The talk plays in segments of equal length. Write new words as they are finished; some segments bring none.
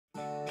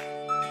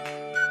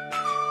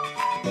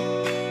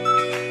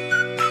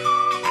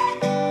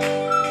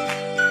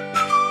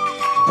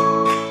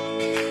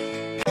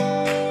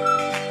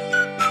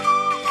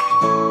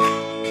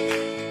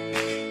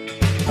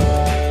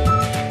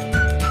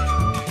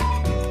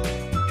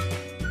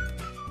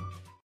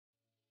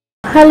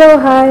Hello,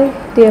 hi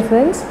dear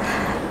friends.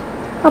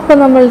 അപ്പോൾ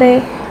നമ്മളുടെ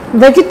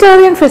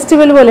vegetarian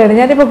festival പോലെയാണ്.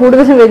 ഞാനിപ്പോൾ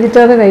കൂടുതലും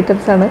വെജിറ്റേറിയൻ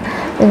ഐറ്റംസാണ്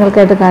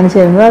നിങ്ങൾക്കായിട്ട് കാണിച്ചു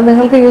തരുന്നത്. അത്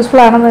നിങ്ങൾക്ക്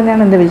യൂസ്ഫുൾ ആണെന്ന്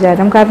തന്നെയാണ് എൻ്റെ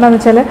വിചാരം. കാരണം എന്ന്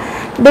വെച്ചാൽ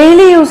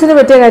ഡെയിലി യൂസിന്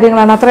പറ്റിയ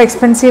കാര്യങ്ങളാണ്. അത്ര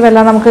എക്സ്പെൻസീവ് അല്ല,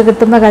 നമുക്ക്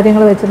കിട്ടുന്ന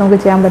കാര്യങ്ങൾ വെച്ച് നമുക്ക്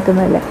ചെയ്യാൻ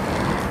പറ്റുന്നതല്ലേ.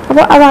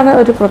 അപ്പോൾ അതാണ്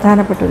ഒരു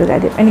പ്രധാനപ്പെട്ട ഒരു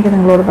കാര്യം എനിക്ക്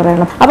നിങ്ങളോട്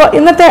പറയാനുള്ളത്. അപ്പോൾ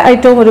ഇന്നത്തെ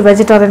ഐറ്റവും ഒരു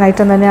വെജിറ്റേറിയൻ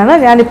ഐറ്റം തന്നെയാണ്.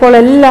 ഞാനിപ്പോൾ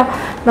എല്ലാ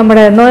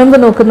നമ്മുടെ നോയമ്പ്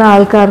നോക്കുന്ന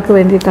ആൾക്കാർക്ക്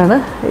വേണ്ടിയിട്ടാണ്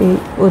ഈ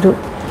ഒരു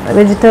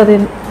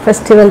വെജിറ്റേറിയൻ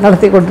ഫെസ്റ്റിവൽ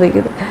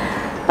നടത്തിക്കൊണ്ടിരിക്കുന്നത്.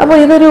 അപ്പോൾ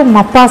ഇതൊരു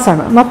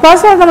മപ്പാസാണ്.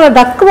 മപ്പാസ് നമ്മൾ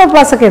ഡക്ക്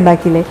മപ്പാസൊക്കെ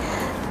ഉണ്ടാക്കിയില്ലേ.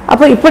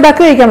 അപ്പോൾ ഇപ്പോൾ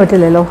ഡക്ക് കഴിക്കാൻ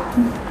പറ്റില്ലല്ലോ,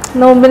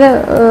 നോമ്പിന്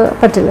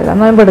പറ്റില്ലല്ലോ,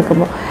 നോയമ്പ്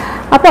എടുക്കുമ്പോൾ.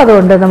 അപ്പോൾ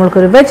അതുകൊണ്ട്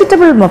നമ്മൾക്കൊരു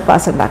വെജിറ്റബിൾ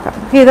മപ്പാസ് ഉണ്ടാക്കാം.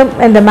 ഇതും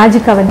എൻ്റെ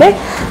മാജിക് അവൻ്റെ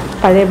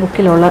പഴയ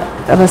ബുക്കിലുള്ള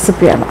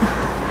റെസിപ്പിയാണ്.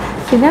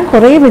 ഞാൻ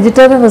കുറേ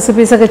വെജിറ്റേറിയൻ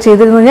റെസിപ്പീസൊക്കെ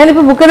ചെയ്തിരുന്നു.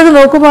 ഞാനിപ്പോൾ ബുക്കെടുത്ത്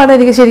നോക്കുമ്പോഴാണ്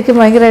എനിക്ക് ശരിക്കും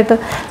ഭയങ്കരമായിട്ട്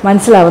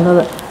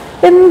മനസ്സിലാവുന്നത്.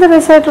 എന്ത്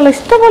രസമായിട്ടുള്ള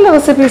ഇഷ്ടംപോലെ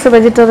റെസിപ്പീസ്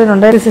വെജിറ്റേറിയൻ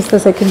ഉണ്ട്. ദിസ് ഇസ് ദ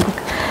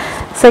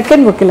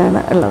സെക്കൻഡ്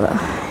ബുക്കിലാണ് ഉള്ളത്.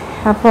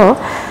 അപ്പോൾ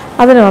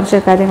അതിന് കുറച്ച്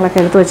കാര്യങ്ങളൊക്കെ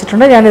എടുത്തു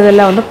വെച്ചിട്ടുണ്ട്.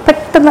 ഞാനിതെല്ലാം ഒന്ന്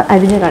പെട്ടെന്ന്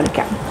അരിഞ്ഞ്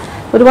കാണിക്കാം.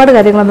 ഒരുപാട്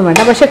കാര്യങ്ങളൊന്നും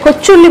വേണ്ട, പക്ഷേ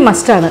കൊച്ചുള്ളി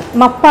മസ്റ്റാണ്.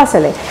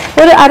 മപ്പാസല്ലേ,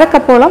 ഒരു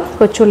അരക്കപ്പോളം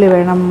കൊച്ചുള്ളി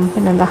വേണം.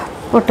 പിന്നെന്താ,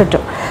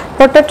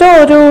 പൊട്ടറ്റോ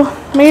ഒരു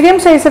മീഡിയം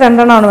സൈസ്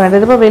 2 എണ്ണമാണ് വേണ്ടത്.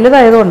 ഇതിപ്പോൾ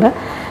വലുതായതുകൊണ്ട്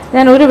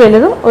ഞാൻ ഒരു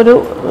വലുതും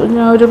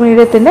ഒരു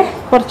മീഡിയത്തിൻ്റെ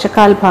കുറച്ച്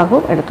 1/4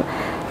 ഭാഗവും എടുത്തു.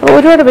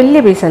 ഒരുപാട്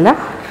വലിയ പീസല്ല,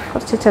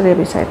 കുറച്ച് ചെറിയ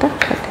പീസായിട്ട്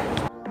കട്ട്.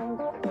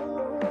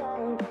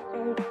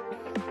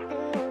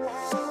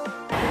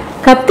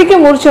 കത്തിക്ക്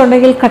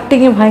മൂർച്ചയുണ്ടെങ്കിൽ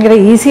കട്ടിങ് ഭയങ്കര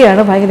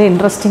ഈസിയാണ്, ഭയങ്കര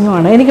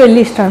ഇൻട്രസ്റ്റിങ്ങുമാണ്. എനിക്ക്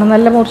വലിയ ഇഷ്ടമാണ്.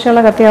 നല്ല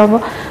മൂർച്ചയുള്ള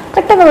കത്തിയാകുമ്പോൾ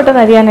പെട്ടെന്ന്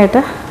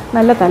അരിയാനായിട്ട്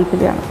നല്ല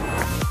താല്പര്യമാണ്.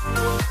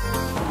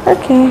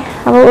 ഓക്കെ,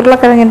 അപ്പോൾ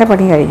ഉരുളക്കിഴങ്ങിൻ്റെ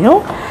പണി കഴിഞ്ഞു.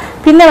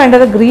 പിന്നെ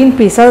വേണ്ടത് ഗ്രീൻ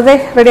പീസ്. അത്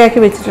റെഡിയാക്കി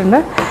വെച്ചിട്ടുണ്ട്.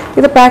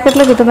 ഇത്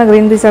പാക്കറ്റിൽ കിട്ടുന്ന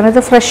ഗ്രീൻ പീസാണ്.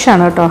 ഇത്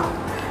ഫ്രഷാണ് കേട്ടോ,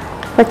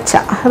 പച്ച.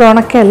 അത്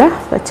ഉണക്കയല്ല,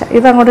 പച്ച.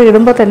 ഇത് അങ്ങോട്ട്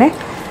ഇടുമ്പോൾ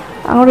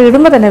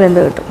തന്നെ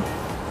വെന്ത് കിട്ടും.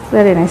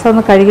 Very nice.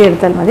 അതൊന്ന് കഴുകി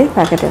എടുത്താൽ മതി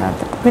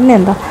പാക്കറ്റിനകത്ത്. പിന്നെ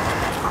എന്താ,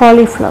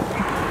 കോളിഫ്ലവർ.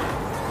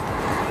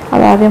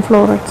 അതാദ്യം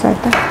ഫ്ലോററ്റ്സ്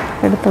ആയിട്ട്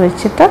എടുത്ത്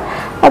വെച്ചിട്ട്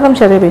അതും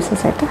ചെറിയ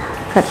പീസസായിട്ട്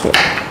കട്ട്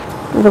ചെയ്യാം.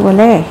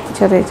 ഇതുപോലെ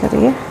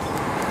ചെറിയ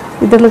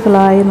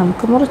ഇതളുകളായി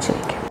നമുക്ക് മുറിച്ച്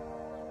വയ്ക്കാം.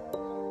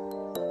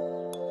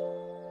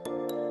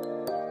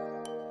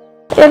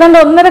 ഏതാണ്ട്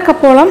 1.5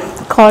 കപ്പോളം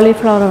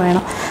കോളിഫ്ലവർ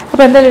വേണം.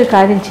 അപ്പോൾ എന്തായാലും ഒരു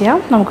കാര്യം ചെയ്യാം,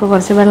 നമുക്ക്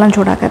കുറച്ച് വെള്ളം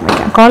ചൂടാക്കാൻ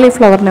വയ്ക്കാം.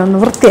 കോളിഫ്ലവറിനെ ഒന്ന്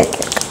വൃത്തിയാക്കി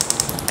എടുക്കാം.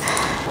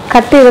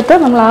 കട്ട് ചെയ്തിട്ട്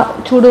നമ്മൾ ആ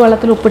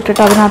ചൂടുവെള്ളത്തിൽ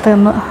ഉപ്പിട്ടിട്ട് അതിനകത്ത്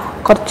നിന്ന്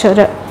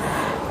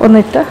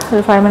ഒന്നിട്ട്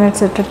ഒരു 5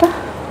 മിനിറ്റ്സ് ഇട്ടിട്ട്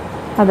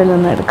അതിൽ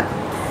നിന്ന് എടുക്കാം.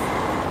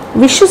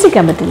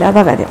 വിശ്വസിക്കാൻ പറ്റില്ല,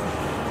 അതാ കാര്യം.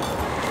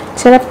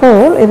 ചിലപ്പോൾ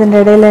ഇതിൻ്റെ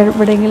ഇടയിൽ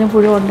എവിടെയെങ്കിലും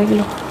പുഴു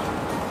ഉണ്ടെങ്കിലോ.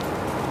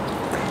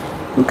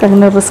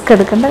 നമുക്കങ്ങനെ റിസ്ക്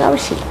എടുക്കേണ്ട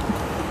ആവശ്യമില്ല.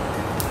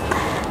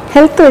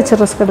 ഹെൽത്ത്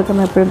വെച്ച് റിസ്ക്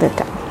എടുക്കുന്നത് എപ്പോഴും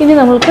തെറ്റാം. ഇനി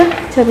നമ്മൾക്ക്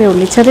ചെറിയ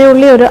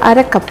ഉള്ളി ഒരു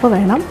 1/2 കപ്പ്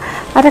വേണം.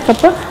 1/2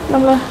 കപ്പ്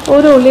നമ്മൾ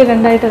ഓരോ ഉള്ളി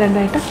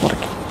രണ്ടായിട്ട്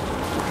മുറിക്കും.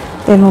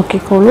 ഇത്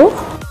നോക്കിക്കോളൂ.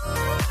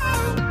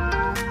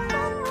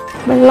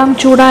 വെള്ളം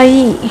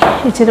ചൂടായി,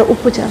 ഇച്ചിരി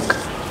ഉപ്പ് ചേർക്കുക.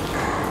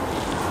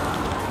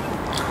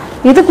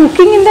 ഇത്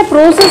കുക്കിങ്ങിൻ്റെ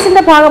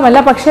പ്രോസസ്സിൻ്റെ ഭാഗമല്ല,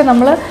 പക്ഷേ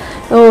നമ്മൾ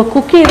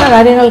കുക്ക് ചെയ്യുന്ന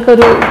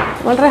കാര്യങ്ങൾക്കൊരു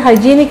വളരെ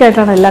ഹൈജീനിക്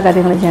ആയിട്ടാണ് എല്ലാ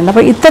കാര്യങ്ങളും ചെയ്യേണ്ടത്.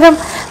 അപ്പോൾ ഇത്തരം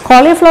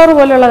കോളിഫ്ലവർ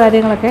പോലെയുള്ള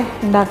കാര്യങ്ങളൊക്കെ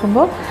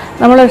ഉണ്ടാക്കുമ്പോൾ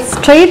നമ്മൾ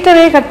സ്ട്രെയിറ്റ്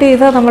അവേ കട്ട്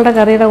ചെയ്ത് നമ്മളുടെ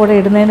കറിയുടെ കൂടെ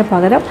ഇടുന്നതിന്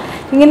പകരം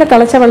ഇങ്ങനെ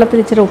തിളച്ച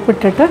വെള്ളത്തിൽ ഇച്ചിരി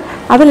ഉപ്പിട്ടിട്ട്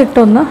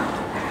അതിലിട്ടൊന്ന്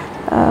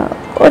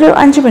ഒരു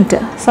 5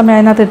 മിനിറ്റ് സമയം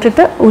അതിനകത്ത്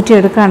ഇട്ടിട്ട്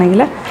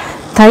ഊറ്റിയെടുക്കുകയാണെങ്കിൽ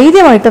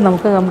ധൈര്യമായിട്ട്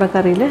നമുക്ക് നമ്മുടെ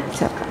കറിയിൽ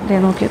ചേർക്കാം.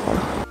 ഇതേ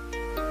നോക്കിക്കോളൂ.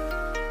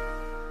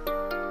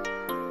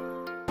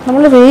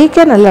 നമ്മൾ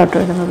വേവിക്കാനല്ല കേട്ടോ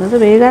ഇടുന്നത്, ഇത്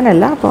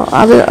വേകാനല്ല. അപ്പോൾ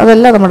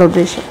അതല്ല നമ്മുടെ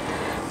ഉദ്ദേശം.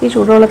 ഈ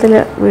ചൂടുവെള്ളത്തിൽ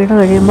വീണ്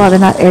കഴിയുമ്പോൾ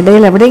അതിന്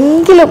ഇടയിൽ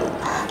എവിടെയെങ്കിലും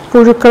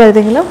പുഴുക്കൾ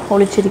ഏതെങ്കിലും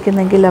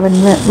ഒളിച്ചിരിക്കുന്നെങ്കിൽ അവൻ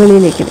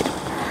വെളിയിലേക്ക് വരും.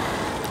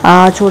 ആ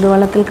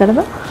ചൂടുവെള്ളത്തിൽ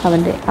കിടന്ന്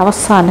അവൻ്റെ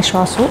അവസാന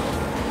ശ്വാസവും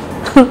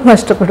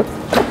നഷ്ടപ്പെടും.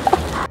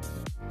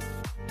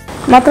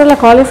 മാത്രമല്ല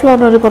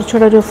കോളിഫ്ലവറിന്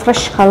കുറച്ചുകൂടെ ഒരു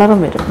ഫ്രഷ്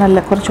കളറും വരും, നല്ല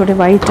കുറച്ചുകൂടി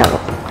വൈറ്റ്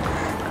ആകും.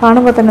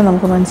 കാണുമ്പോൾ തന്നെ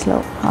നമുക്ക്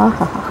മനസ്സിലാവും,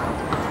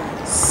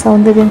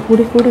 സൗന്ദര്യം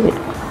കൂടി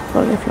വരും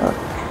cauliflower.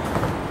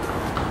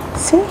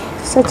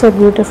 Such A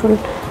beautiful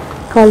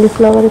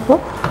cauliflower. ഇപ്പോൾ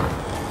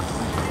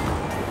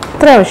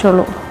ഇത്ര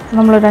ആവശ്യമുള്ളൂ.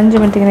 നമ്മളൊരു 5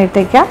 മിനിറ്റ് ഇങ്ങനെ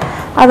ഇട്ടേക്കാം.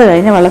 അത്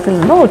കഴിഞ്ഞ് വെള്ളത്തിൽ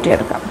നിന്ന്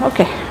ഊറ്റിയെടുക്കാം.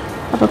 ഓക്കെ,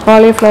 അപ്പോൾ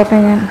കോളിഫ്ലവറിനെ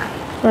ഞാൻ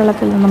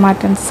വെള്ളത്തിൽ നിന്ന്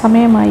മാറ്റാൻ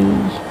സമയമായി.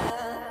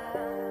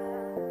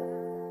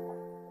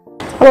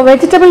 അപ്പോൾ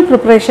വെജിറ്റബിൾ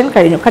പ്രിപ്പറേഷൻ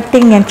കഴിഞ്ഞു,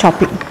 കട്ടിങ് ആൻഡ്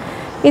ചോപ്പിംഗ്.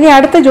 ഇനി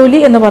അടുത്ത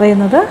ജോലി എന്ന്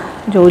പറയുന്നത്,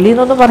 ജോലി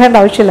എന്നൊന്നും പറയേണ്ട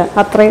ആവശ്യമില്ല,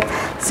 അത്രയും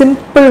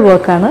സിമ്പിൾ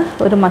വർക്കാണ്.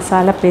 ഒരു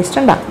മസാല പേസ്റ്റ്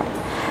ഉണ്ടാക്കണം,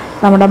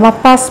 നമ്മുടെ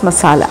മപ്പാസ്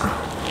മസാല.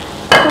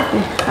 ഓക്കെ,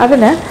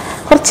 അതിന്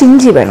കുറച്ച്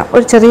ഇഞ്ചി വേണം,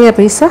 ഒരു ചെറിയ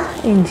പീസ്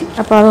ഇഞ്ചി.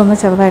 അപ്പോൾ അതൊന്ന്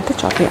ചെറുതായിട്ട്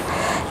ചോപ്പ് ചെയ്യാം.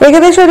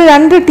 ഏകദേശം ഒരു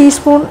 2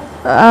 ടീസ്പൂൺ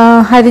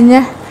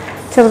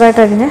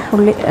ചെറുതായിട്ട് അരിഞ്ഞ്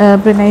ഉള്ളി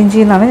പിന്നെ ഇഞ്ചി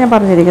എന്നാണ് ഞാൻ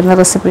പറഞ്ഞിരിക്കുന്നത്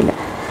റെസിപ്പിയിൽ.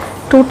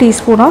 2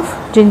 ടീസ്പൂൺ ഓഫ്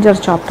ജിഞ്ചർ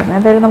ചോപ്ഡ്.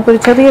 എന്തായാലും നമുക്കൊരു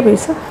ചെറിയ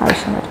പീസ്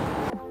ആവശ്യം വരും.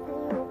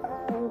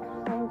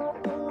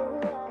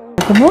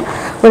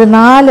 ഒരു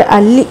 4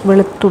 അല്ലി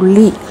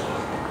വെളുത്തുള്ളി.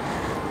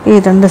 ഈ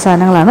 2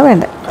 സാധനങ്ങളാണ്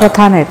വേണ്ടത്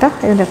പ്രധാനമായിട്ട്.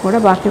 ഇതിൻ്റെ കൂടെ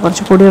ബാക്കി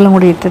കുറച്ച് പൊടികളും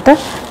കൂടി ഇട്ടിട്ട്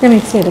ഞാൻ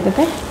മിക്സ്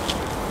ചെയ്തെടുക്കട്ടെ.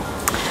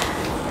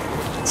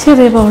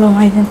 ചെറിയ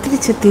ബൗളുമായി ഞാൻ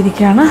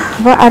തിരിച്ചെത്തിയിരിക്കുകയാണ്.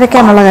 അപ്പോൾ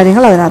അരയ്ക്കാനുള്ള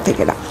കാര്യങ്ങൾ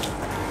അതിനകത്തേക്ക് ഇടാം.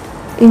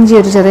 ഇഞ്ചി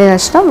ഒരു ചെറിയ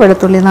കഷ്ണം,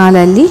 വെളുത്തുള്ളി 4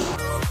 അല്ലി,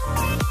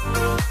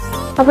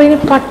 അപ്പോൾ ഇനി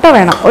പട്ട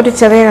വേണം, ഒരു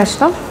ചെറിയ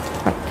കഷ്ണം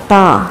പട്ട.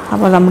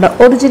 അപ്പോൾ നമ്മുടെ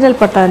ഒറിജിനൽ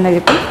പട്ട തന്നെ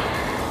കിട്ടും.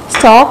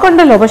 സ്റ്റോക്ക്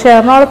ഉണ്ടല്ലോ, പക്ഷേ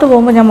എറണാകുളത്ത്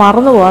പോകുമ്പോൾ ഞാൻ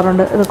മറന്നു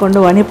പോകാറുണ്ട് ഇത്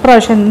കൊണ്ടുപോകാൻ.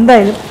 ഇപ്രാവശ്യം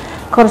എന്തായാലും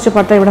കുറച്ച്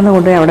പട്ട ഇവിടെ നിന്ന്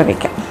കൊണ്ടുപോയി അവിടെ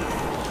വയ്ക്കാം.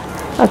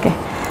 ഓക്കെ,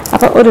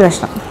 അപ്പോൾ ഒരു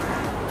കഷ്ണം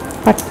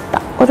പട്ട,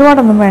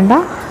 ഒരുപാടൊന്നും വേണ്ട,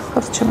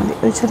 കുറച്ച് മതി,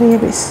 ഒരു ചെറിയ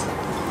പീസ്.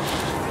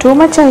 ടൂ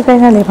മച്ച്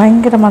ആയിക്കഴിഞ്ഞാലേ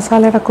ഭയങ്കര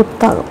മസാലയുടെ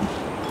കുത്താകും.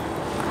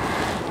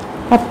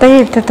 പട്ടയും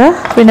ഇട്ടിട്ട്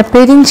പിന്നെ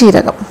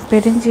പെരിഞ്ചീരകം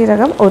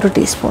 1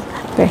 ടീസ്പൂൺ.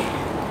 ഓക്കെ,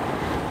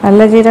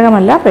 നല്ല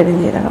ജീരകമല്ല,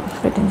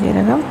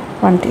 പെരിഞ്ചീരകം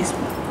 1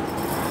 ടീസ്പൂൺ.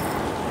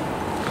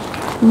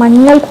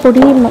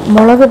 മഞ്ഞൾപ്പൊടി,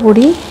 മുളക്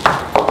പൊടി,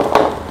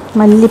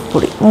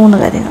 മല്ലിപ്പൊടി 3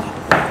 കാര്യങ്ങൾ.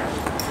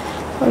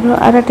 ഒരു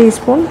 1/2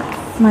 ടീസ്പൂൺ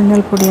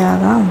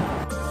മഞ്ഞൾപ്പൊടിയാകാം.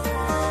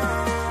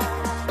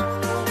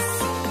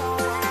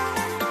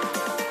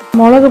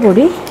 മുളക്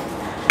പൊടി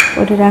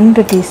ഒരു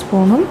 2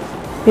 ടീസ്പൂണും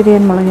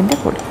പിരിയൻ മുളകിൻ്റെ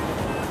പൊടി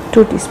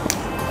 2 ടീസ്പൂൺ.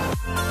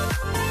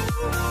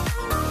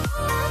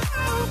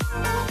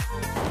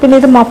 പിന്നെ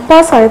ഇത്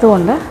മപ്പാസ്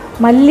ആയതുകൊണ്ട്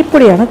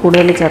മല്ലിപ്പൊടിയാണ്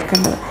കൂടുതൽ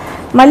ചേർക്കേണ്ടത്.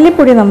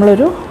 മല്ലിപ്പൊടി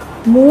നമ്മളൊരു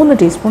 3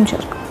 ടീസ്പൂൺ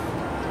ചേർക്കും.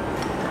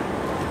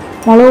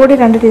 മുളക് പൊടി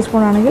 2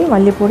 ടീസ്പൂൺ ആണെങ്കിൽ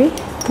മല്ലിപ്പൊടി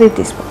 3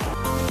 ടീസ്പൂൺ.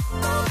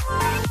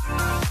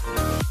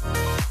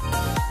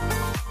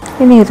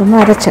 ഇനി ഇതൊന്ന്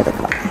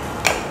അരച്ചെടുക്കണം.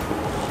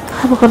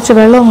 അപ്പോൾ കുറച്ച്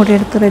വെള്ളവും കൂടി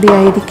എടുത്ത് റെഡി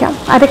ആയിരിക്കാം.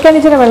 അരയ്ക്കാൻ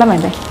ഇച്ചിരി വെള്ളം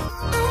വേണ്ടേ?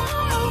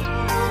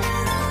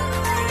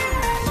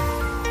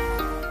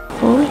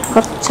 അപ്പോൾ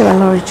കുറച്ച്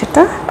വെള്ളം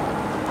ഒഴിച്ചിട്ട്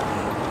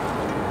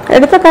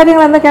എടുത്ത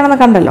കാര്യങ്ങൾ എന്തൊക്കെയാണെന്ന്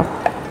കണ്ടല്ലോ.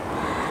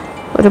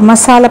 ഒരു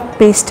മസാല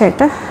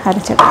പേസ്റ്റായിട്ട്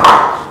അരച്ചെടുക്കാം.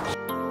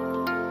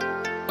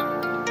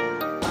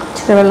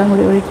 ഇച്ചിരി വെള്ളം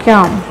കൂടി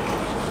ഒഴിക്കാം.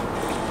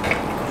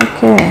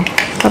 ഓക്കെ,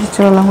 കുറച്ച്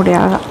വെള്ളം കൂടി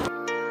ആകാം.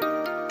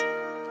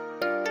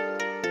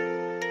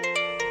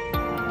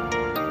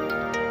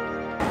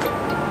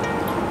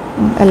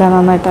 എല്ലാം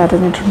നന്നായിട്ട്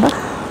അരഞ്ഞിട്ടുണ്ട്.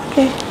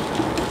 ഓക്കെ,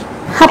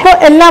 അപ്പോൾ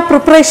എല്ലാ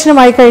പ്രിപ്പറേഷനും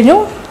ആയി കഴിഞ്ഞു.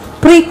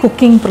 പ്രീ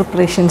കുക്കിംഗ്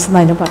പ്രിപ്പറേഷൻസ്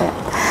എന്നതിന് പറയാം.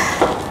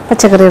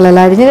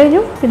 പച്ചക്കറികളെല്ലാം അരിഞ്ഞു കഴിഞ്ഞു.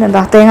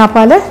 പിന്നെന്താ,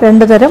 തേങ്ങാപ്പാൽ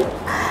 2 തരം,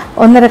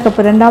 1.5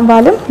 കപ്പ് രണ്ടാം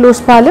പാലും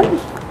ലൂസ് പാലും,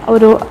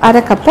 ഒരു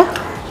 1/2 കപ്പ്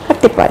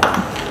കട്ടിപ്പാലും.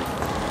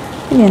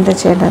 ഇനി എന്താ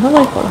ചെയ്യേണ്ടതെന്ന്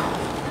നോക്കിക്കോളാം.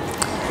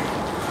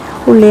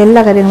 ഉള്ളി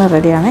എല്ലാ കാര്യങ്ങളും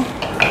റെഡിയാണേ.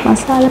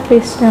 മസാല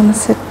പേസ്റ്റിനെ ഒന്ന്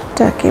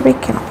സെറ്റാക്കി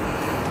വയ്ക്കണം.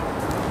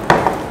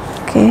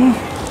 ഓക്കെ,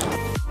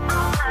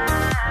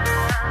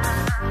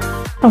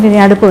 നമുക്കിനി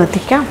അടുപ്പ്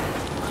കത്തിക്കാം,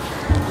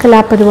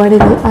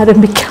 കലാപരിപാടികൾ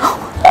ആരംഭിക്കാം.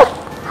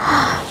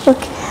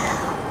 ഓക്കെ,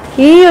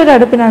 ഈ ഒരു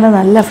അടുപ്പിനാണ്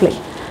നല്ല ഫ്ലെയിം,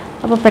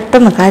 അപ്പോൾ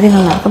പെട്ടെന്ന്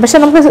കാര്യങ്ങൾ നടക്കും. പക്ഷേ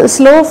നമുക്ക്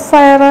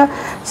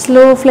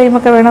സ്ലോ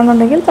ഫ്ലെയിമൊക്കെ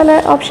വേണമെന്നുണ്ടെങ്കിൽ പല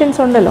ഓപ്ഷൻസ്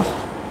ഉണ്ടല്ലോ.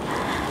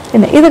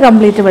 പിന്നെ ഇത്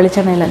കംപ്ലീറ്റ്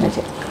വെളിച്ചെണ്ണയിൽ തന്നെ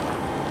ചെയ്യും,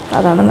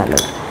 അതാണ്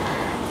നല്ലത്.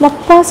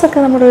 മപ്പാസൊക്കെ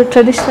നമ്മുടെ ഒരു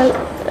ട്രഡീഷണൽ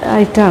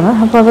ഐറ്റമാണ്.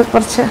 അപ്പോൾ അത്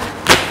കുറച്ച്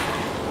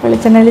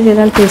വെളിച്ചെണ്ണയിൽ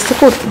ചെയ്താൽ ടേസ്റ്റ്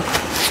കൂടും.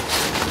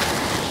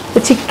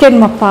 ചിക്കൻ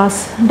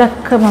മപ്പാസ്,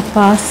 ഡക്ക്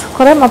മപ്പാസ്,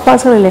 കുറേ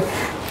മപ്പാസുകളില്ലേ.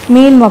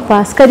 മീൻ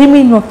മപ്പാസ്,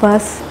 കരിമീൻ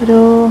മപ്പാസ്. ഒരു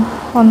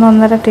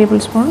 1-1.5 ടേബിൾ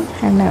സ്പൂൺ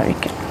എണ്ണ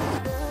ഒഴിക്കാം.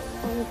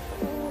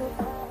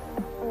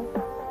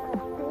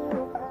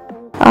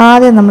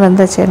 ആദ്യം നമ്മൾ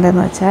എന്താ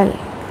ചെയ്യേണ്ടതെന്ന് വെച്ചാൽ,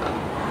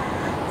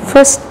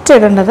 ഫസ്റ്റ്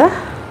ഇടേണ്ടത്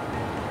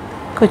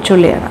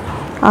കൊച്ചുള്ളിയാണ്.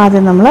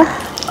 ആദ്യം നമ്മൾ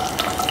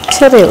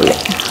ചെറിയ ഉള്ളി,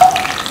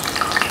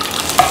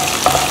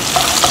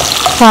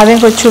 ആദ്യം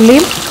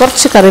കൊച്ചുള്ളിയും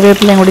കുറച്ച്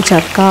കറിവേപ്പിലയും കൂടി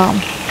ചേർക്കാം.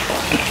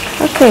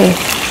 ഓക്കെ,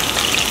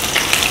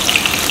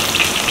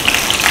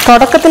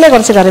 തുടക്കത്തിലെ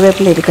കുറച്ച്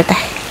കറിവേപ്പില ഇരിക്കട്ടെ,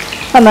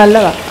 അത്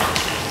നല്ലതാണ്,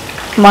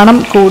 മണം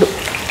കൂടും.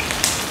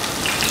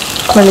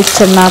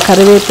 വെളിച്ചെണ്ണ,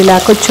 കറിവേപ്പില,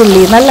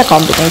 കൊച്ചുള്ളി നല്ല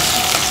കോമ്പിനേഷൻ.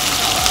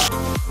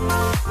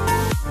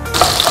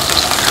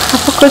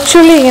 അപ്പോൾ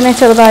കൊച്ചുള്ളി ഇങ്ങനെ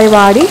ചെറുതായി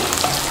വാടി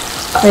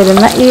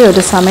വരുന്ന ഈ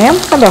ഒരു സമയം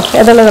കണ്ടോ,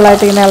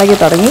 ഇതളുകളായിട്ട് ഇങ്ങനെ ഇളകി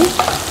തുടങ്ങി.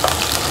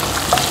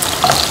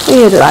 ഈ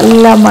ഒരു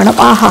നല്ല മണം,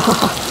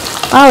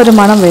 ആ ഒരു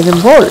മണം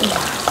വരുമ്പോൾ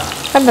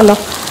കണ്ടല്ലോ,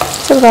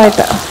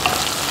 ചെറുതായിട്ട്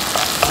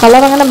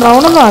കളർ അങ്ങനെ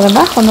ബ്രൗണൊന്നും ആകണ്ട,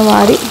 ഒന്ന്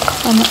വാടി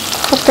ഒന്ന്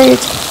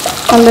പ്രത്യേകിച്ച്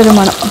നല്ലൊരു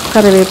മണം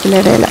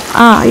കറിവേപ്പിലയുടെ ഇല.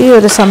 ഈ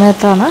ഒരു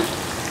സമയത്താണ്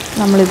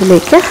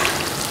നമ്മളിതിലേക്ക്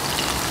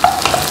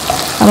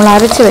നമ്മൾ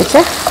അരച്ച് വെച്ച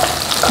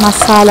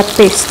മസാല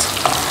പേസ്റ്റ്.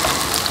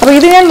 അപ്പോൾ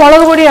ഇത് ഞാൻ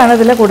മുളക് പൊടിയാണ്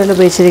ഇതിൽ കൂടുതൽ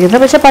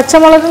ഉപയോഗിച്ചിരിക്കുന്നത്. പക്ഷേ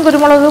പച്ചമുളകും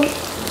കുരുമുളകും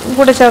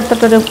കൂടെ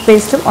ചേർത്തിട്ടൊരു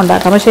പേസ്റ്റും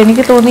ഉണ്ടാക്കാം. പക്ഷേ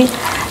എനിക്ക് തോന്നി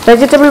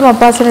വെജിറ്റബിൾ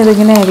മപ്പാസിന്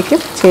ഇതിങ്ങനെ ആയിരിക്കും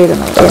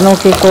ചേരുന്നത്.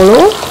 നോക്കിക്കോളൂ,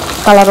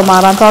 കളർ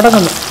മാറാൻ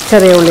തുടങ്ങുന്നു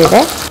ചെറിയ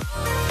ഉള്ളിയുടെ.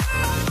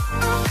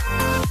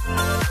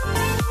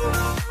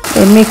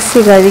 മിക്സി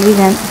കഴുകി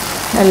ഞാൻ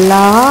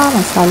എല്ലാ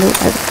മസാലയും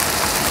എടുത്തു,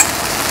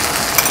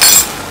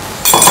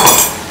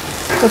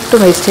 ഒട്ടും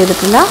വേസ്റ്റ്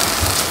ചെയ്തിട്ടില്ല.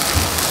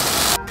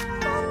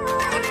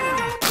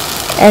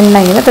 എണ്ണ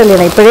ഇങ്ങനെ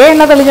തെളിയണം. ഇപ്പോഴേ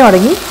എണ്ണ തെളിഞ്ഞു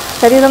തുടങ്ങി.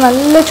 ശരീരം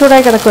നല്ല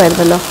ചൂടായി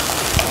കിടക്കുമായിരുന്നല്ലോ,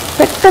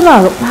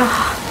 പെട്ടെന്നാകും.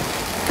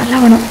 നല്ല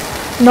വേണം.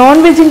 നോൺ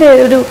വെജിൻ്റെ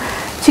ഒരു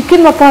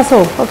ചിക്കൻ മപ്പാസോ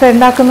ഒക്കെ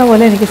ഉണ്ടാക്കുന്ന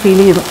പോലെ എനിക്ക് ഫീൽ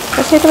ചെയ്യുന്നു.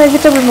 പക്ഷേ ഇത്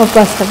വെജിറ്റബിൾ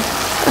മപ്പാസ്,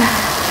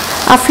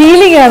 ആ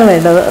ഫീലിംഗാണ്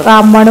വേണ്ടത്, ആ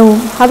മണവും.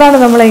 അതാണ്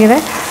നമ്മളിങ്ങനെ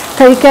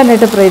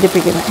കഴിക്കാനായിട്ട്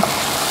പ്രേരിപ്പിക്കുന്നത്.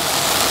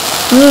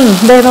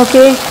 ഇതേ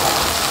നോക്കിയേ,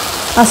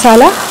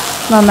 മസാല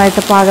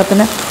നന്നായിട്ട്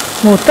പാകത്തിന്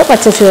മൂത്ത്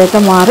പച്ചച്ചുവയൊക്കെ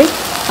മാറി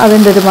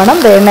അതിൻ്റെ ഒരു മണം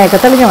എണ്ണയൊക്കെ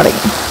തെളിഞ്ഞു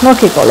തുടങ്ങി.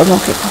 നോക്കിക്കോളൂ.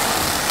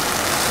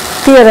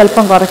 തീ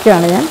ഒരൽപ്പം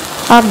കുറയ്ക്കുകയാണ് ഞാൻ.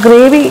 ആ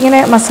ഗ്രേവി ഇങ്ങനെ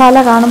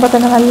മസാല കാണുമ്പോൾ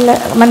തന്നെ നല്ല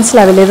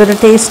മനസ്സിലാവില്ലേ ഇതൊരു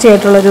ടേസ്റ്റി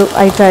ആയിട്ടുള്ളൊരു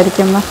ഐറ്റം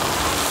ആയിരിക്കുമെന്ന്.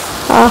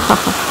 ആഹാ,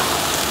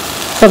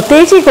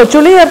 പ്രത്യേകിച്ച് ഈ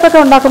കൊച്ചുള്ളി ചേർത്തൊക്കെ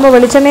ഉണ്ടാക്കുമ്പോൾ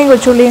വെളിച്ചെണ്ണയും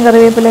കൊച്ചുള്ളിയും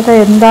കറിവേപ്പിലൊക്കെ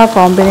എന്താ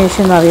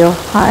കോമ്പിനേഷൻ എന്നറിയോ?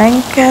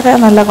 ഭയങ്കര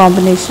നല്ല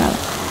കോമ്പിനേഷനാണ്,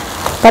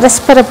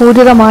 പരസ്പര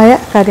പൂരിതമായ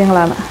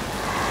കാര്യങ്ങളാണ്.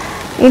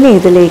 ഇനി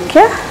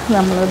ഇതിലേക്ക്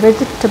നമ്മൾ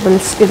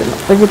വെജിറ്റബിൾസ് ഇടുന്നു.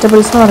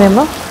 വെജിറ്റബിൾസ് എന്ന്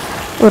പറയുമ്പോൾ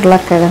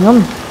ഉരുളക്കിഴങ്ങും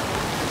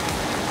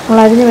നമ്മൾ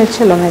അരിഞ്ഞ്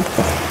വെച്ചല്ലോ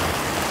നേരത്തെ.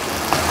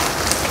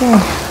 ഓക്കെ,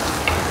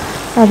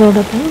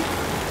 അതോടൊപ്പം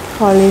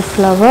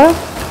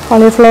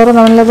കോളിഫ്ലവർ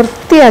നല്ല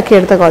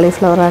വൃത്തിയാക്കിയെടുത്ത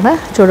കോളിഫ്ലവറാണ്.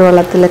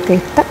 ചൂടുവെള്ളത്തിലൊക്കെ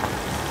ഇട്ട്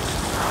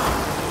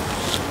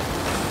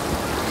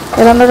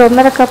ഏതാണ്ട്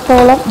 1.5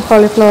 കപ്പോളം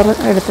കോളിഫ്ലവർ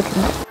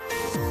എടുത്തിട്ടുണ്ട്.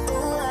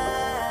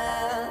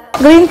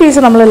 ഗ്രീൻ പീസ്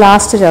നമ്മൾ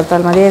ലാസ്റ്റ്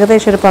ചേർത്താൽ മതി,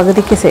 ഏകദേശം ഒരു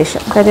പകുതിക്ക്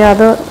ശേഷം. കാര്യം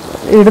അത്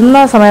ഇടുന്ന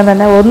സമയം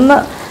തന്നെ ഒന്ന്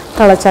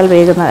തിളച്ചാൽ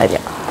വേകുന്ന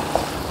കാര്യം.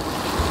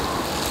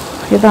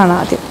 ഇതാണ്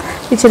ആദ്യം.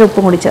 ഇച്ചിരി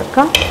ഉപ്പും കൂടി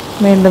ചേർക്കാം,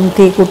 വീണ്ടും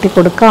തീ കൂട്ടി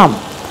കൊടുക്കാം.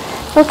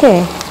 ഓക്കെ,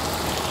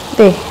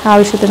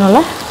 ആവശ്യത്തിനുള്ള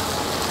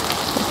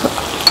ഉപ്പ്.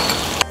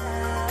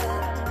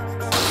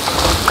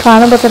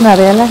 കാണുമ്പോൾ തന്നെ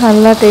അറിയാമല്ലേ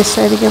നല്ല ടേസ്റ്റ്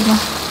ആയിരിക്കും.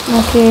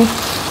 ഓക്കെ,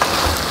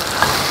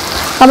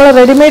 നമ്മൾ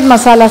റെഡിമെയ്ഡ്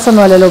മസാലാസ്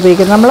ഒന്നും അല്ലല്ലോ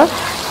ഉപയോഗിക്കുന്നത്, നമ്മൾ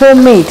ഹോം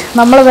മെയ്ഡ്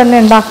നമ്മൾ തന്നെ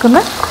ഉണ്ടാക്കുന്ന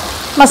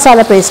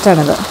മസാല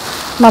പേസ്റ്റാണിത്,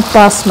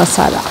 മപ്പാസ്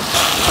മസാല.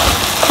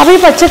 അപ്പോൾ ഈ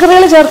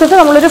പച്ചക്കറികൾ ചേർത്തിട്ട്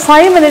നമ്മളൊരു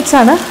 5 minutes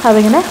ആണ്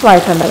അതിങ്ങനെ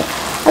വഴറ്റേണ്ടത്.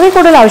 അതിൽ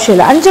കൂടുതൽ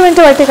ആവശ്യമില്ല. 5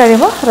 minute വഴറ്റി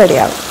കഴിയുമ്പോൾ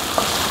റെഡിയാകും.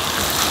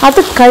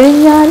 അത്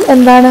കഴിഞ്ഞാൽ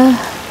എന്താണ്?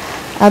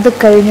 അത്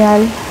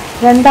കഴിഞ്ഞാൽ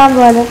രണ്ടാം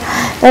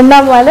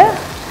പാല്,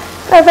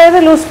 അതായത്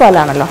ലൂസ്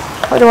പാലാണല്ലോ,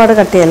 ഒരുപാട്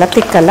കട്ടിയല്ല,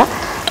 തിക്കല്ല.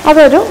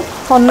 അതൊരു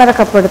 1.5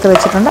 കപ്പ് എടുത്ത്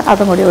വെച്ചിട്ടുണ്ട്.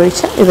 അതും കൂടി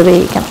ഒഴിച്ച് ഇത്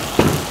വേവിക്കണം.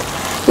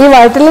 ഈ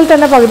വഴറ്റലിൽ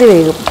തന്നെ പകുതി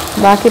വേകും,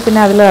 ബാക്കി പിന്നെ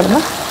അതിൽ കിടന്ന്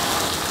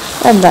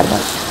എന്താണ്.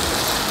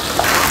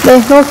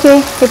 നോക്കിയേ,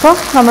 ഇപ്പോൾ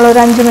നമ്മളൊരു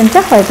 5 minute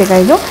വഴറ്റി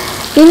കഴിഞ്ഞു.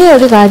 ഇനി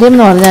ഒരു കാര്യം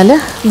എന്ന് പറഞ്ഞാൽ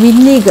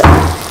വിനീഗർ,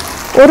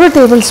 1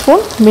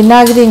 tablespoon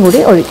വിനാഗിരിയും കൂടി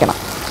ഒഴിക്കണം.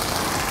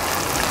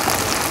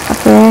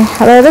 ഓക്കെ,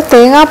 അതായത്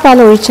തേങ്ങാപ്പാൽ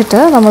ഒഴിച്ചിട്ട്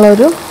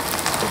നമ്മളൊരു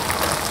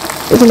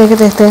ഇതിലേക്ക്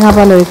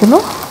തേങ്ങാപ്പാൽ ഒഴിക്കുന്നു.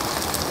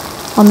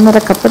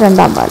 1.5 കപ്പ്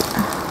രണ്ടാം പാൽ.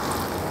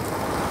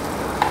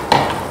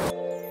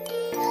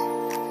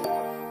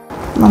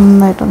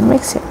 നന്നായിട്ടൊന്ന്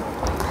മിക്സ് ചെയ്യാം.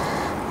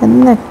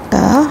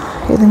 എന്നിട്ട്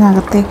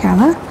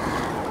ഇതിനകത്തേക്കാണ്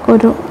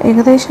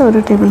ഏകദേശം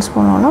 1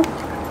 tablespoon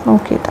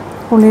നോക്കിയിട്ട്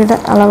പുളിയുടെ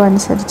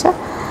അളവനുസരിച്ച്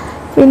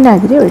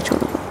വിനാഗിരി ഒഴിച്ചു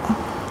കൊടുക്കും.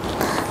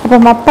 അപ്പോൾ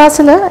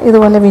മപ്പാസിൽ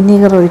ഇതുപോലെ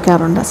വിനീഗർ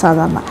ഒഴിക്കാറുണ്ട്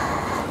സാധാരണ.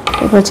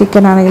 ഇപ്പോൾ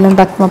ചിക്കൻ ആണെങ്കിലും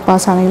ഡക്ക്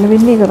മപ്പാസ് ആണെങ്കിലും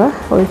വിനീഗർ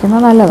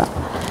ഒഴിക്കുന്നത് നല്ലതാണ്.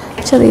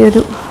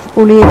 ചെറിയൊരു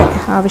പുളിയുടെ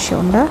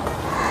ആവശ്യമുണ്ട്.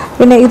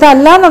 പിന്നെ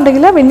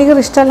ഇതല്ലാന്നുണ്ടെങ്കിൽ, വിനീഗർ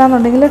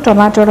ഇഷ്ടമല്ലാന്നുണ്ടെങ്കിൽ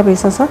ടൊമാറ്റോയുടെ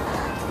പീസസ്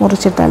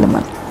മുറിച്ചിട്ടാലും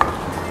മതി.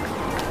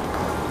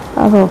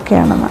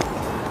 അതൊക്കെയാണെന്ന്.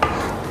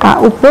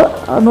 ഉപ്പ്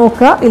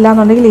നോക്കുക,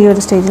 ഇല്ലാന്നുണ്ടെങ്കിൽ ഈ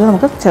ഒരു സ്റ്റേജിൽ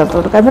നമുക്ക് ചേർത്ത്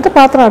കൊടുക്കുക. എന്നിട്ട്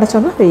പാത്രം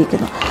അടച്ചൊന്ന്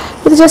വേവിക്കുന്നു.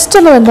 ഇത് ജസ്റ്റ്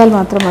ഒന്ന് വെന്താൽ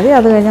മാത്രം മതി.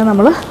 അത് കഴിഞ്ഞാൽ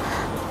നമ്മൾ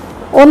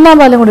 1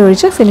 പാലും കൂടി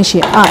ഒഴിച്ച് ഫിനിഷ്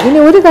ചെയ്യാം. ഇനി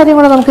ഒരു കാര്യം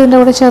കൂടെ നമുക്ക് ഇതിൻ്റെ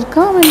കൂടെ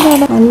ചേർക്കാം.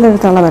 എന്താണ്? നല്ലൊരു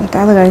തള വരട്ടെ.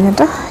 അത്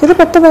കഴിഞ്ഞിട്ട് ഇത്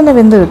പെട്ടെന്ന് തന്നെ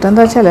വെന്ത് കിട്ടും.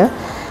 എന്താ വെച്ചാൽ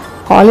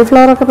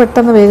കോളിഫ്ലവറൊക്കെ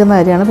പെട്ടെന്ന് വേകുന്ന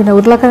കാര്യമാണ്. പിന്നെ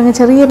ഉരുളക്കിഴങ്ങ്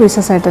ചെറിയ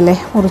പീസസ് ആയിട്ടല്ലേ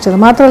മുറിച്ചത്.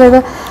 മാത്രമല്ല ഇത്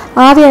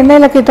ആദ്യം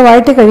എണ്ണയിലൊക്കെ ഇട്ട്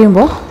വഴറ്റി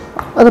കഴിയുമ്പോൾ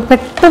അത്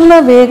പെട്ടെന്ന്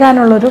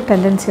വേകാനുള്ളൊരു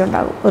ടെൻഡൻസി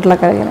ഉണ്ടാകും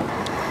ഉരുളക്കിഴങ്ങിന്.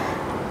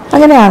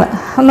 അങ്ങനെയാണ്.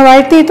 ഒന്ന്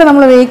വഴറ്റിയിട്ട്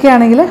നമ്മൾ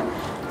വേവിക്കുകയാണെങ്കിൽ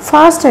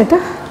ഫാസ്റ്റായിട്ട്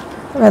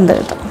വെന്ത്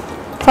കിട്ടും.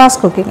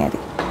 ഫാസ്റ്റ് കുക്കിംഗ്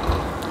ആയിരിക്കും.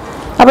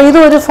 അപ്പോൾ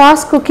ഇതൊരു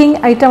ഫാസ്റ്റ് കുക്കിംഗ്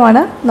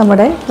ഐറ്റമാണ്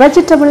നമ്മുടെ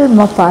വെജിറ്റബിൾ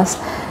മപ്പാസ്.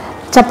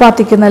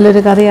 ചപ്പാത്തിക്ക്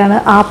നല്ലൊരു കറിയാണ്,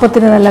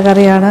 ആപ്പത്തിന് നല്ല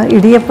കറിയാണ്,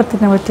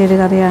 ഇടിയപ്പത്തിന് പറ്റിയൊരു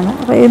കറിയാണ്.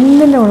 അപ്പോൾ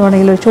എന്തിൻ്റെ കൂടെ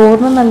വേണമെങ്കിലും,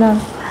 ചോറിനും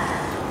നല്ലതാണ്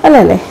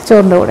അല്ലേ?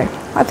 ചോറിൻ്റെ കൂടെ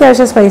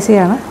അത്യാവശ്യം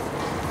സ്പൈസിയാണ്.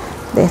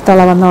 തിള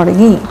വന്നു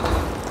തുടങ്ങി.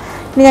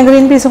 ഇനി ഞാൻ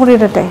ഗ്രീൻ പീസും കൂടി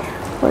ഇടട്ടെ.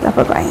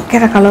 അപ്പോൾ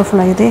ഭയങ്കര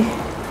കളർഫുള്ളായി.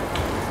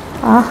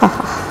 ആഹാ,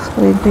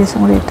 ഗ്രീൻ പീസും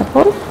കൂടി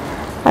ഇട്ടപ്പോൾ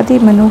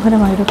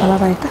അതിമനോഹരമായൊരു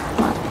കളറായിട്ട്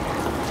മാറി.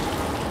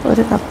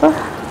 1 കപ്പ്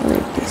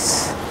ഗ്രീൻ പീസ്.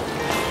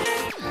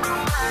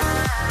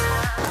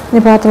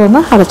 ഇനി പാത്രം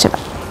ഒന്ന്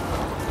അടച്ചിടാം.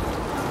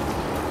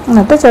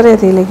 എന്നിട്ട് ചെറിയ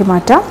തീയിലേക്ക്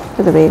മാറ്റാം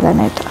ഇത്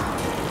വേകാനായിട്ട്.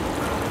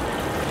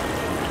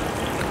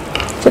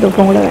 ഇച്ചിരി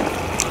ഉപ്പും കൂടെ വേണം.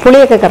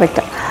 പുളിയൊക്കെ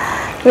കറക്റ്റാണ്.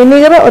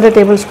 വിനീഗർ 1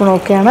 tablespoon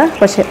ഓക്കെയാണ്.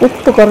 പക്ഷേ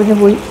ഉപ്പ് കുറഞ്ഞു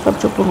പോയി,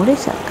 കുറച്ച് ഉപ്പും കൂടി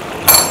ചേർക്കാം.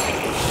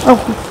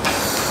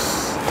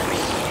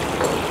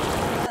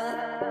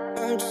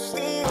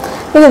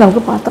 ഇനി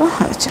നമുക്ക് പാത്രം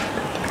അടച്ചു.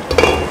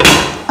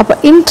 അപ്പോൾ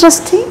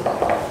ഇൻട്രസ്റ്റിംഗ്.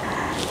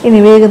 ഇനി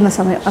വേകുന്ന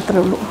സമയം അത്രേ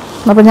ഉള്ളൂ.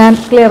 അപ്പോൾ ഞാൻ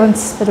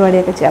ക്ലിയറൻസ്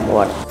പരിപാടിയൊക്കെ ചെയ്യാൻ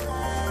പോവാണ്.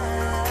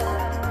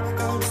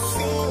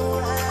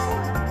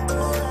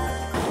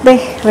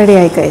 റെഡി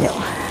ആയി കഴിഞ്ഞു.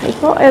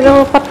 ഇപ്പോൾ ഒരു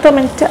 10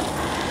 മിനിറ്റ്,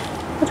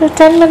 ഒരു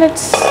 10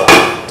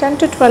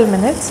 to 12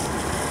 minutes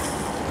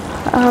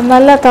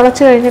നല്ല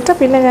തിളച്ച് കഴിഞ്ഞിട്ട്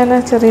പിന്നെ ഞാൻ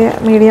ചെറിയ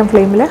മീഡിയം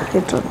ഫ്ലെയിമിൽ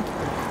ഇട്ടിരുന്നു.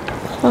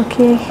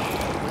 ഓക്കെ,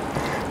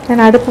 ഞാൻ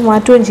അടുപ്പ്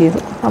മാറ്റുകയും ചെയ്തു.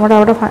 നമ്മുടെ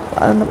അവിടെ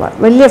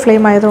വലിയ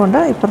ഫ്ലെയിം ആയതുകൊണ്ട്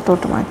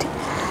ഇപ്പുറത്തോട്ട് മാറ്റി.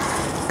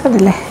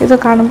 കണ്ടില്ലേ? ഇത്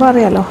കാണുമ്പോൾ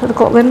അറിയാമല്ലോ, ഇത്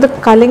വെന്ത്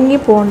കലങ്ങി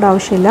പോകേണ്ട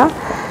ആവശ്യമില്ല.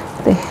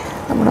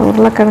 നമ്മുടെ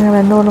ഉരുളക്കിഴങ്ങ്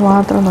വെന്തുകൊണ്ട്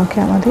മാത്രം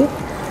നോക്കിയാൽ മതി.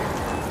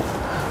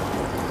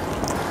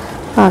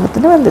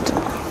 പാകത്തിന്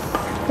വെന്തിട്ടുണ്ട്.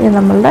 ഇനി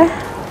നമ്മളുടെ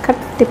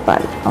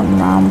കട്ടിപ്പാൽ,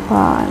 ഒന്നാം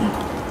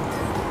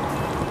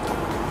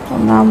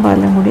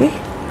പാലും കൂടി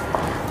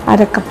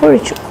 1/2 കപ്പ്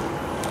ഒഴിച്ചു.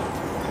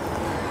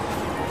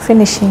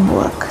 Finishing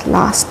work,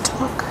 last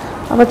work.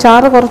 അപ്പോൾ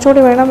ചാറ്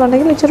കുറച്ചുകൂടി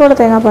വേണമെന്നുണ്ടെങ്കിൽ ഇച്ചിരി കൂടെ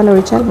തേങ്ങാപ്പാൽ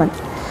ഒഴിച്ചാൽ മതി.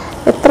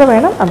 എത്ര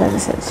വേണം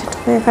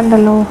അതനുസരിച്ചിട്ട്.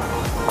 കണ്ടല്ലോ.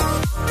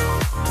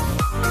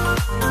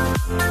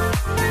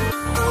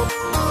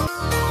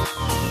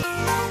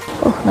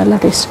 ഓ നല്ല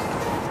ടേസ്റ്റ്,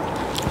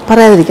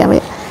 പറയാതിരിക്കാൻ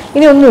വയ്യ.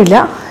 ഇനി ഒന്നുമില്ല,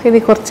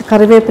 ഇനി കുറച്ച്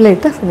കറിവേപ്പില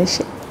ഇട്ട് ഫിനിഷ്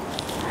ചെയ്യും.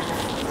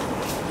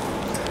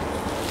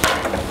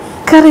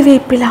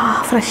 കറിവേപ്പില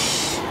ഫ്രഷ്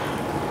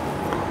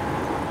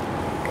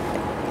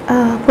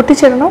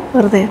പൊട്ടിച്ചിടണോ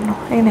വെറുതെ ഇടണോ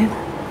എങ്ങനെയാണ്?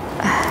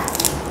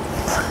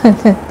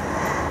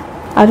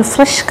 ആ ഒരു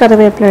ഫ്രഷ്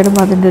കറിവേപ്പില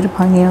ഇടുമ്പോൾ അതിൻ്റെ ഒരു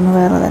ഭംഗിയൊന്ന്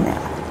വേറെ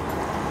തന്നെയാണ്.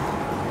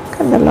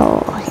 കണ്ടല്ലോ.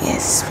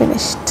 Yes,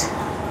 finished.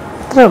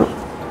 അത്രേ ഉള്ളൂ,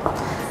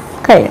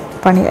 കഴിഞ്ഞു,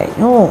 പണി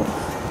കഴിഞ്ഞു.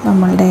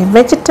 നമ്മളുടെ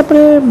വെജിറ്റബിൾ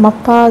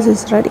മപ്പാസ്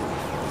ഇസ് റെഡി.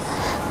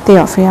 തീ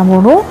ഓഫ് ചെയ്യാൻ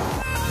പോണു.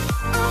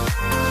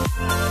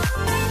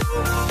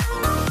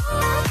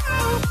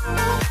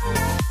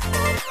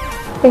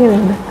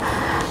 എങ്ങനെയുണ്ട്?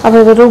 അപ്പോൾ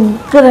ഇതൊരു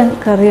ഉഗ്രൻ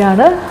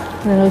കറിയാണ്,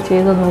 നിങ്ങൾ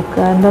ചെയ്ത്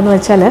നോക്കുക. എന്താണെന്ന്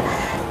വെച്ചാൽ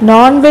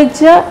നോൺ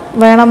വെജ്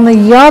വേണമെന്ന്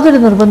യാതൊരു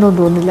നിർബന്ധവും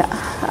തോന്നില്ല.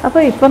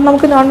 അപ്പോൾ ഇപ്പം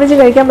നമുക്ക് നോൺ വെജ്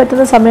കഴിക്കാൻ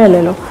പറ്റുന്ന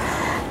സമയമല്ലല്ലോ,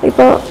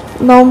 ഇപ്പോൾ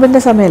നോമ്പിൻ്റെ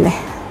സമയമല്ലേ,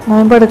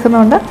 നോമ്പ്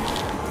എടുക്കുന്നതുകൊണ്ട്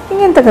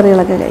ഇങ്ങനത്തെ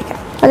കറികളൊക്കെ കഴിക്കാം.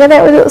 അങ്ങനെ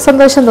ഒരു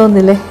സന്തോഷം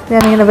തോന്നുന്നില്ലേ?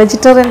 ഞാനിങ്ങനെ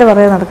വെജിറ്റേറിയൻ്റെ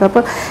പറയാൻ നടക്കുക.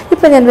 അപ്പോൾ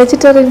ഇപ്പോൾ ഞാൻ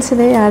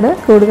വെജിറ്റേറിയൻസിനെയാണ്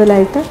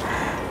കൂടുതലായിട്ട്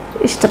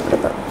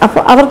ഇഷ്ടപ്പെടുന്നത്.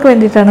 അപ്പോൾ അവർക്ക്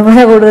വേണ്ടിയിട്ടാണ്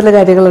ഞാൻ കൂടുതൽ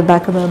കാര്യങ്ങൾ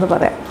ഉണ്ടാക്കുന്നതെന്ന്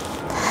പറയാം.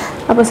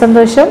 അപ്പോൾ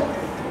സന്തോഷം.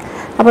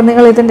 അപ്പോൾ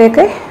നിങ്ങൾ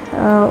ഇതിൻ്റെയൊക്കെ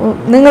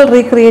നിങ്ങൾ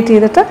റീക്രിയേറ്റ്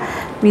ചെയ്തിട്ട്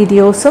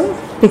വീഡിയോസും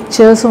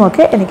പിക്ചേഴ്സും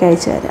ഒക്കെ എനിക്ക്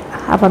അയച്ചു തരാം.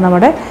 അപ്പോൾ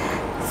നമ്മുടെ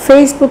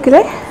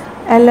ഫേസ്ബുക്കിലെ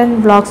LN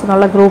വ്ളോഗ്സ്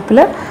എന്നുള്ള ഗ്രൂപ്പിൽ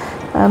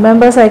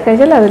മെമ്പേഴ്സ്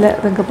ആയിക്കഴിഞ്ഞാൽ അതിൽ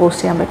നിങ്ങൾക്ക്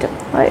പോസ്റ്റ് ചെയ്യാൻ പറ്റും.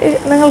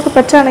 നിങ്ങൾക്ക്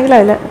പറ്റുകയാണെങ്കിൽ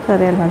അതിൽ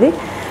കയറിയാൽ മതി.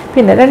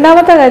 പിന്നെ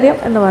രണ്ടാമത്തെ കാര്യം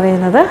എന്ന്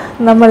പറയുന്നത്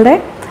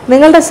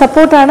നിങ്ങളുടെ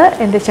സപ്പോർട്ടാണ്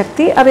എൻ്റെ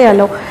ശക്തി.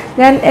 അറിയാമല്ലോ,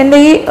 ഞാൻ എൻ്റെ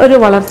ഈ ഒരു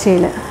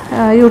വളർച്ചയിൽ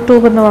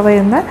യൂട്യൂബ് എന്ന്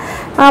പറയുന്ന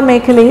ആ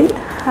മേഖലയിൽ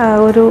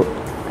ഒരു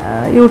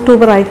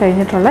യൂട്യൂബറായി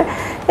കഴിഞ്ഞിട്ടുള്ള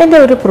എൻ്റെ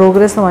ഒരു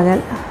പ്രോഗ്രസ് എന്ന് പറഞ്ഞാൽ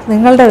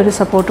നിങ്ങളുടെ ഒരു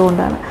സപ്പോർട്ട്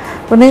കൊണ്ടാണ്.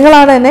 അപ്പോൾ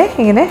നിങ്ങളാണ് എന്നെ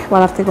ഇങ്ങനെ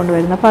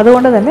വളർത്തിക്കൊണ്ടുവരുന്നത്. അപ്പോൾ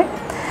അതുകൊണ്ട് തന്നെ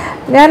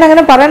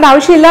ഞാനങ്ങനെ പറയേണ്ട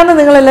ആവശ്യമില്ലയെന്ന്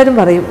നിങ്ങളെല്ലാവരും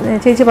പറയും,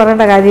 ചേച്ചി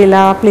പറയേണ്ട കാര്യമില്ല,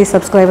 പ്ലീസ്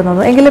സബ്സ്ക്രൈബ്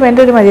എന്നൊന്നും. എങ്കിലും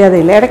എൻ്റെ ഒരു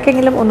മര്യാദയില്ല,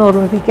 ഇടയ്ക്കെങ്കിലും ഒന്ന്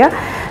ഓർമ്മിപ്പിക്കുക.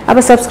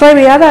 അപ്പോൾ സബ്സ്ക്രൈബ്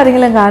ചെയ്യാതെ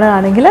ആരെങ്കിലും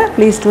കാണുകയാണെങ്കിൽ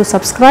പ്ലീസ് ടു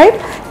സബ്സ്ക്രൈബ്,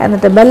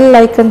 എന്നിട്ട് ബെൽ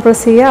ഐക്കൺ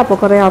പ്രസ് ചെയ്യുക. അപ്പോൾ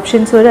കുറേ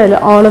ഓപ്ഷൻസ് വരും, അതിൽ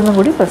ഓളൊന്നും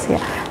കൂടി പ്രസ്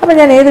ചെയ്യുക. അപ്പോൾ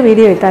ഞാൻ ഏത്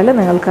വീഡിയോ ഇട്ടാലും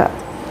നിങ്ങൾക്ക്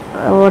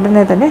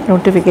ഉടനെ തന്നെ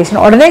നോട്ടിഫിക്കേഷൻ,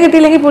 ഉടനെ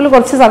കിട്ടിയില്ലെങ്കിൽ പോലും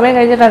കുറച്ച് സമയം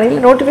കഴിഞ്ഞിട്ടാണെങ്കിൽ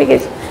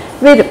നോട്ടിഫിക്കേഷൻ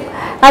വരും.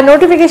 ആ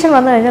നോട്ടിഫിക്കേഷൻ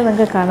വന്നു കഴിഞ്ഞാൽ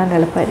നിങ്ങൾക്ക് കാണാൻ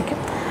എളുപ്പമായിരിക്കും.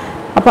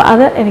 അപ്പോൾ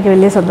അത് എനിക്ക്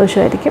വലിയ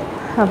സന്തോഷമായിരിക്കും.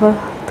 അപ്പോൾ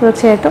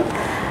തീർച്ചയായിട്ടും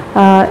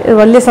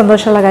വലിയ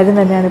സന്തോഷമുള്ള കാര്യം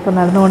തന്നെയാണ് ഇപ്പോൾ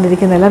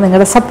നടന്നുകൊണ്ടിരിക്കുന്നില്ല.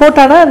 നിങ്ങളുടെ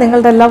സപ്പോർട്ടാണ്,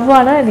 നിങ്ങളുടെ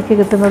ലവാണ് എനിക്ക്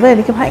കിട്ടുന്നത്.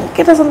 എനിക്ക്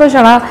ഭയങ്കര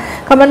സന്തോഷമാണ്. ആ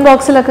കമൻറ്റ്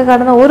ബോക്സിലൊക്കെ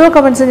കാണുന്ന ഓരോ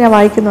കമൻറ്റ്സും ഞാൻ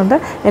വായിക്കുന്നുണ്ട്.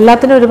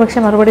 എല്ലാത്തിനും ഒരു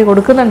പക്ഷേ മറുപടി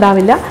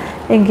കൊടുക്കുന്നുണ്ടാവില്ല,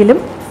 എങ്കിലും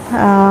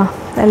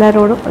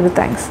എല്ലാവരോടും ഒരു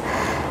താങ്ക്സ്.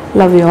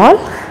 Love you all.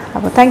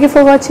 അപ്പോൾ thank you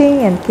for watching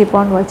and keep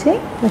on watching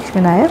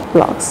Lakshmi Nair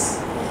vlogs.